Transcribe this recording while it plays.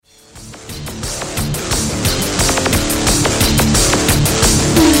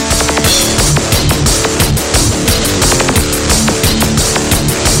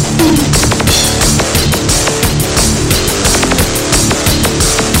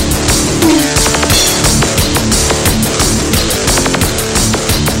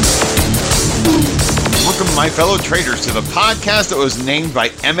fellow traders, to the podcast that was named by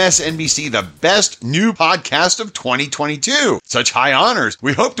MSNBC the best new podcast of 2022. Such high honors.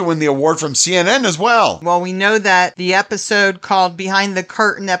 We hope to win the award from CNN as well. Well, we know that the episode called Behind the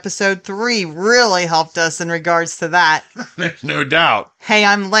Curtain, episode 3, really helped us in regards to that. There's no doubt. Hey,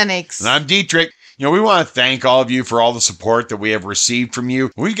 I'm Lennox. And I'm Dietrich. We want to thank all of you for all the support that we have received from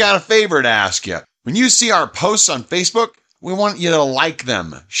you. We've got a favor to ask you. When you see our posts on Facebook, we want you to like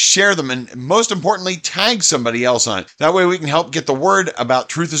them, share them, and most importantly, tag somebody else on it. That way we can help get the word about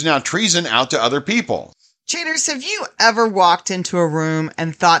Truth is Now Treason out to other people. Cheaters, have you ever walked into a room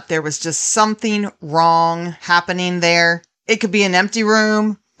and thought there was just something wrong happening there? It could be an empty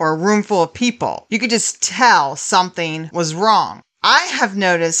room or a room full of people. You could just tell something was wrong. I have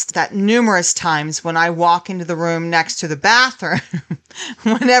noticed that numerous times when I walk into the room next to the bathroom,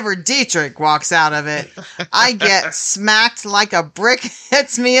 whenever Dietrich walks out of it, I get smacked like a brick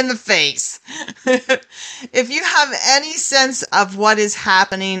hits me in the face. If you have any sense of what is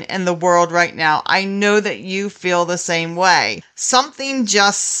happening in the world right now, I know that you feel the same way. Something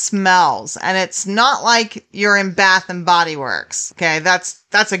just smells, and it's not like you're in Bath and Body Works. Okay,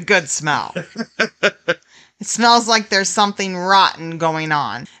 that's a good smell. It smells like there's something rotten going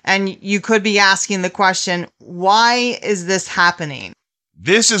on. And you could be asking the question, why is this happening?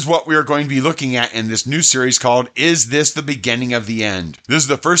 This is what we are going to be looking at in this new series called Is This the Beginning of the End? This is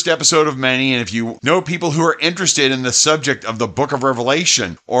the first episode of many, and if you know people who are interested in the subject of the book of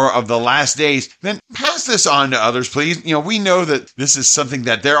Revelation or of the last days, then pass this on to others, please. We know that this is something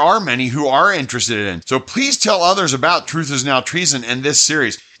that there are many who are interested in. So please tell others about Truth is Now Treason in this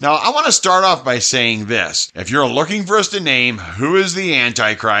series. Now, I want to start off by saying this. If you're looking for us to name who is the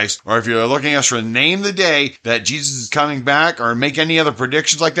Antichrist, or if you're looking us to name the day that Jesus is coming back, or make any other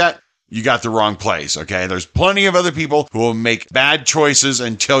predictions like that, you got the wrong place, okay? There's plenty of other people who will make bad choices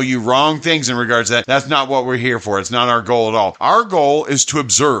and tell you wrong things in regards to that. That's not what we're here for. It's not our goal at all. Our goal is to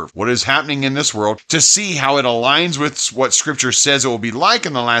observe what is happening in this world, to see how it aligns with what Scripture says it will be like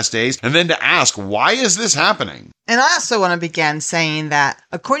in the last days, and then to ask, why is this happening? And I also want to begin saying that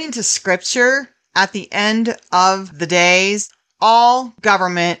according to Scripture, at the end of the days, all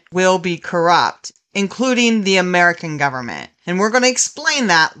government will be corrupt, including the American government. And we're going to explain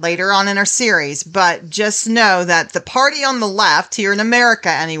that later on in our series, but just know that the party on the left, here in America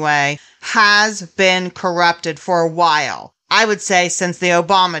anyway, has been corrupted for a while. I would say since the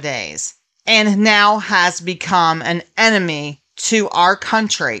Obama days, and now has become an enemy to our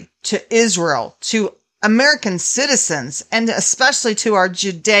country, to Israel, to American citizens, and especially to our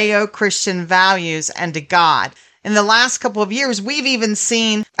Judeo-Christian values and to God. In the last couple of years, we've even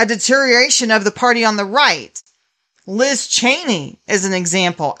seen a deterioration of the party on the right. Liz Cheney is an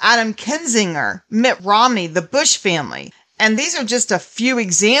example. Adam Kinzinger, Mitt Romney, the Bush family. And these are just a few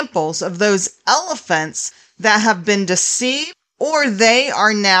examples of those elephants that have been deceived or they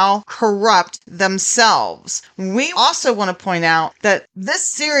are now corrupt themselves. We also want to point out that this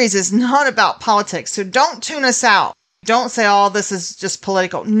series is not about politics, so don't tune us out. Don't say, oh, this is just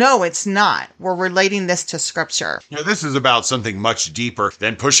political. No, it's not. We're relating this to Scripture. This is about something much deeper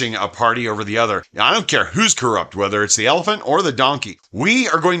than pushing a party over the other. I don't care who's corrupt, whether it's the elephant or the donkey. We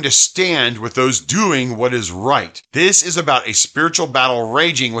are going to stand with those doing what is right. This is about a spiritual battle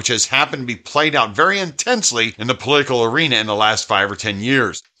raging, which has happened to be played out very intensely in the political arena in the last 5 or 10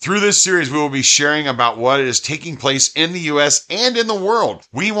 years. Through this series, we will be sharing about what is taking place in the U.S. and in the world.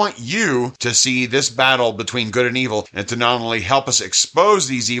 We want you to see this battle between good and evil and to not only help us expose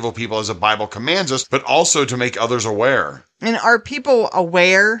these evil people as the Bible commands us, but also to make others aware. And are people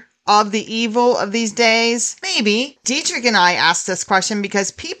aware of the evil of these days? Maybe. Dietrich and I asked this question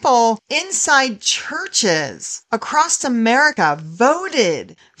because people inside churches across America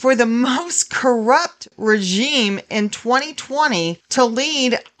voted for the most corrupt regime in 2020 to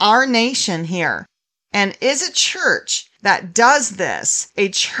lead our nation here. And is a church that does this a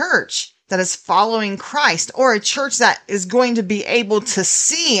church that is following Christ, or a church that is going to be able to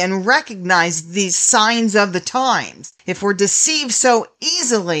see and recognize these signs of the times? If we're deceived so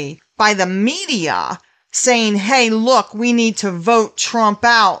easily by the media saying, hey, look, we need to vote Trump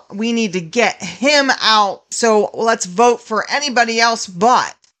out. We need to get him out. So let's vote for anybody else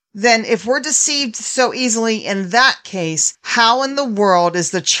but. Then if we're deceived so easily in that case, how in the world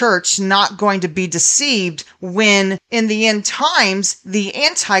is the church not going to be deceived when in the end times, the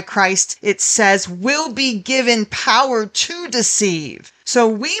Antichrist, it says, will be given power to deceive? So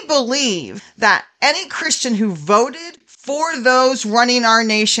we believe that any Christian who voted for those running our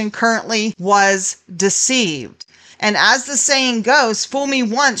nation currently was deceived. And as the saying goes, fool me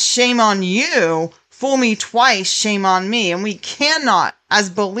once, shame on you. Fool me twice, shame on me. And we cannot as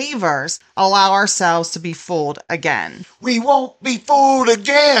believers, allow ourselves to be fooled again. We won't be fooled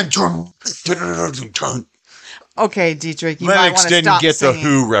again. Okay, Dietrich, you might Lennox want to didn't stop get the singing.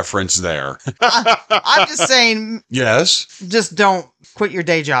 Who reference there. I'm just saying, Yes. just don't quit your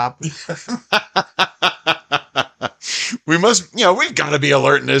day job. We must, we've got to be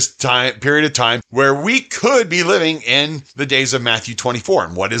alert in this period of time where we could be living in the days of Matthew 24.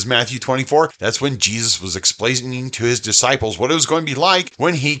 And what is Matthew 24? That's when Jesus was explaining to his disciples what it was going to be like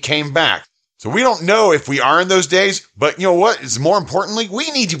when he came back. So we don't know if we are in those days, but you know what is more importantly, we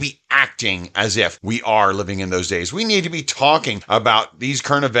need to be acting as if we are living in those days. We need to be talking about these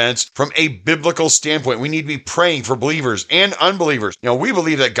current events from a biblical standpoint. We need to be praying for believers and unbelievers. We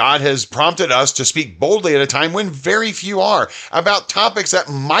believe that God has prompted us to speak boldly at a time when very few are about topics that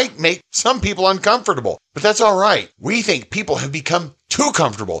might make some people uncomfortable. But that's all right. We think people have become too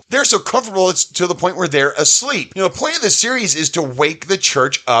comfortable. They're so comfortable it's to the point where they're asleep. The point of this series is to wake the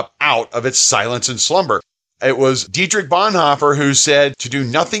church up out of its silence and slumber. It was Dietrich Bonhoeffer who said, to do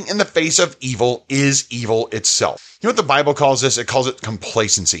nothing in the face of evil is evil itself. You know what the Bible calls this? It calls it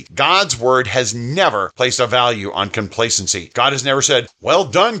complacency. God's word has never placed a value on complacency. God has never said, well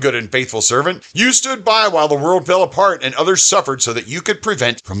done, good and faithful servant. You stood by while the world fell apart and others suffered so that you could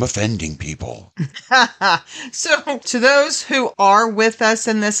prevent from offending people. So to those who are with us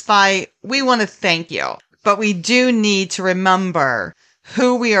in this fight, we want to thank you. But we do need to remember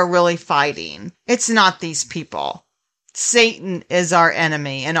who we are really fighting. It's not these people. Satan is our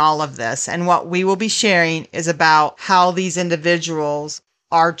enemy in all of this. And what we will be sharing is about how these individuals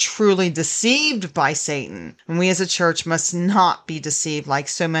are truly deceived by Satan. And we as a church must not be deceived like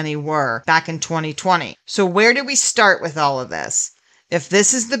so many were back in 2020. So where did we start with all of this? If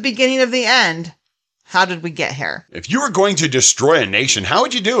this is the beginning of the end, how did we get here? If you were going to destroy a nation, how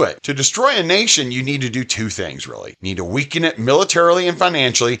would you do it? To destroy a nation, you need to do two things, really. You need to weaken it militarily and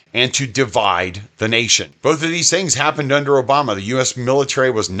financially, and to divide the nation. Both of these things happened under Obama. The U.S. military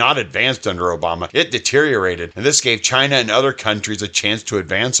was not advanced under Obama. It deteriorated, and this gave China and other countries a chance to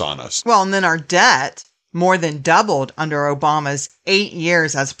advance on us. Well, and then our debt more than doubled under Obama's 8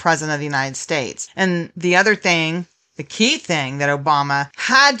 years as president of the United States. And the other thing, the key thing that Obama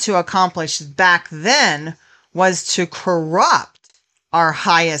had to accomplish back then was to corrupt our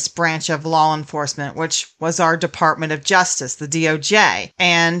highest branch of law enforcement, which was our Department of Justice, the DOJ,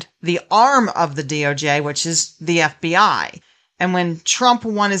 and the arm of the DOJ, which is the FBI. And when Trump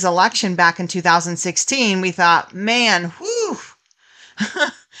won his election back in 2016, we thought, man, whew,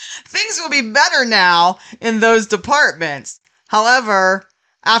 things will be better now in those departments. However,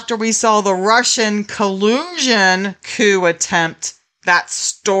 after we saw the Russian collusion coup attempt, that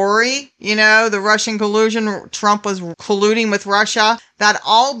story, the Russian collusion, Trump was colluding with Russia, that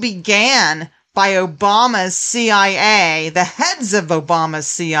all began by Obama's CIA, the heads of Obama's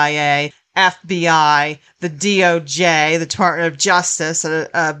CIA, FBI, the DOJ, the Department of Justice,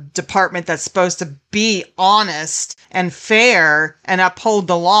 a department that's supposed to be honest and fair and uphold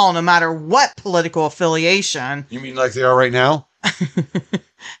the law no matter what political affiliation. You mean like they are right now?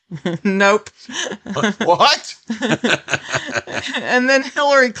 Nope. What? And then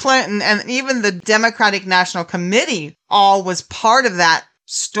Hillary Clinton and even the Democratic National Committee all was part of that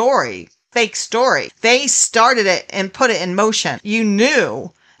story, fake story. They started it and put it in motion. You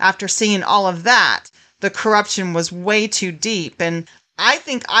knew after seeing all of that, the corruption was way too deep. And I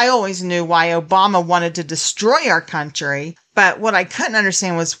think I always knew why Obama wanted to destroy our country. But what I couldn't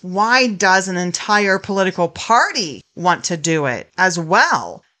understand was, why does an entire political party want to do it as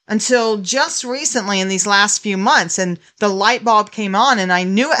well? Until just recently in these last few months, and the light bulb came on, and I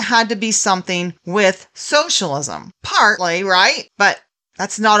knew it had to be something with socialism. Partly, right? But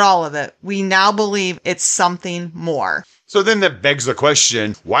that's not all of it. We now believe it's something more. So then that begs the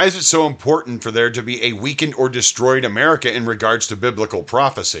question, why is it so important for there to be a weakened or destroyed America in regards to biblical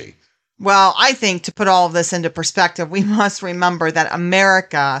prophecy? Well, I think to put all of this into perspective, we must remember that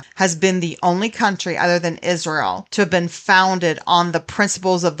America has been the only country other than Israel to have been founded on the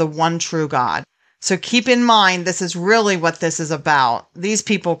principles of the one true God. So keep in mind, this is really what this is about. These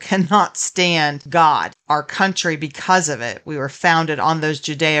people cannot stand God, our country, because of it. We were founded on those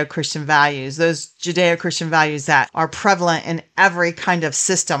Judeo-Christian values, that are prevalent in every kind of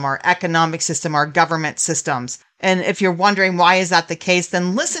system, our economic system, our government systems. And if you're wondering why is that the case,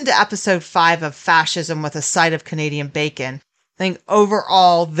 then listen to episode 5 of Fascism with a Side of Canadian Bacon. I think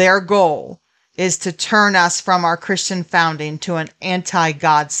overall their goal is to turn us from our Christian founding to an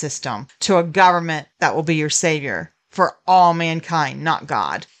anti-God system, to a government that will be your savior for all mankind, not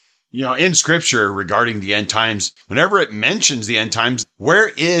God. In scripture regarding the end times, whenever it mentions the end times, where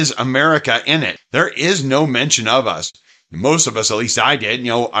is America in it? There is no mention of us. Most of us, at least I did,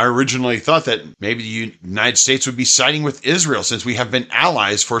 I originally thought that maybe the United States would be siding with Israel since we have been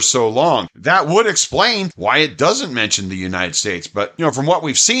allies for so long. That would explain why it doesn't mention the United States. But, from what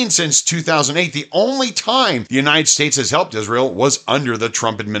we've seen since 2008, the only time the United States has helped Israel was under the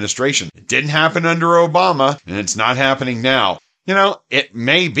Trump administration. It didn't happen under Obama, and it's not happening now. It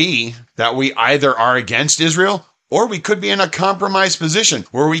may be that we either are against Israel or we could be in a compromised position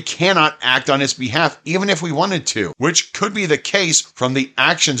where we cannot act on its behalf, even if we wanted to, which could be the case from the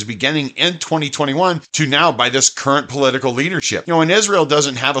actions beginning in 2021 to now by this current political leadership. When Israel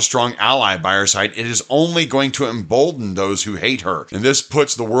doesn't have a strong ally by her side, it is only going to embolden those who hate her. And this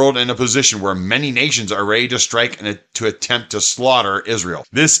puts the world in a position where many nations are ready to strike and to attempt to slaughter Israel.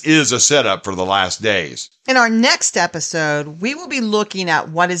 This is a setup for the last days. In our next episode, we will be looking at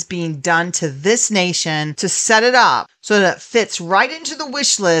what is being done to this nation to set it up so that it fits right into the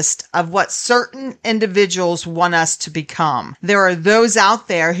wish list of what certain individuals want us to become. There are those out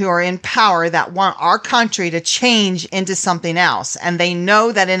there who are in power that want our country to change into something else, and they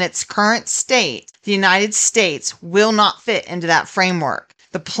know that in its current state, the United States will not fit into that framework.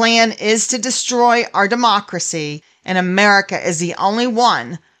 The plan is to destroy our democracy, and America is the only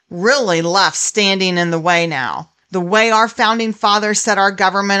one really left standing in the way now. The way our founding fathers set our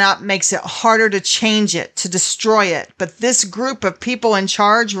government up makes it harder to change it, to destroy it. But this group of people in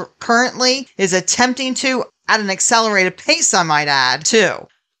charge currently is attempting to, at an accelerated pace, I might add, too.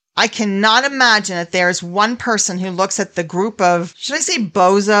 I cannot imagine that there's one person who looks at the group of, should I say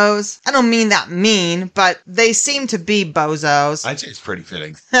bozos? I don't mean that mean, but they seem to be bozos. I'd say it's pretty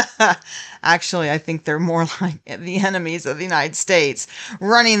fitting. Actually, I think they're more like the enemies of the United States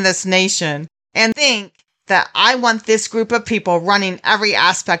running this nation, and think that I want this group of people running every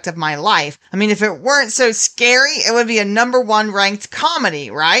aspect of my life. I mean, if it weren't so scary, it would be a #1 ranked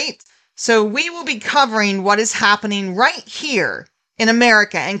comedy, right? So we will be covering what is happening right here in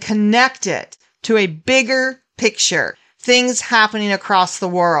America and connect it to a bigger picture. Things happening across the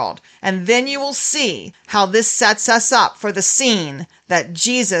world. And then you will see how this sets us up for the scene that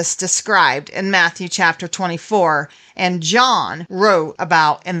Jesus described in Matthew chapter 24 and John wrote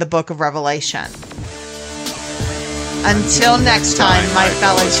about in the book of Revelation. Until next time, my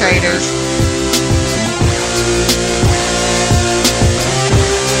fellow traders.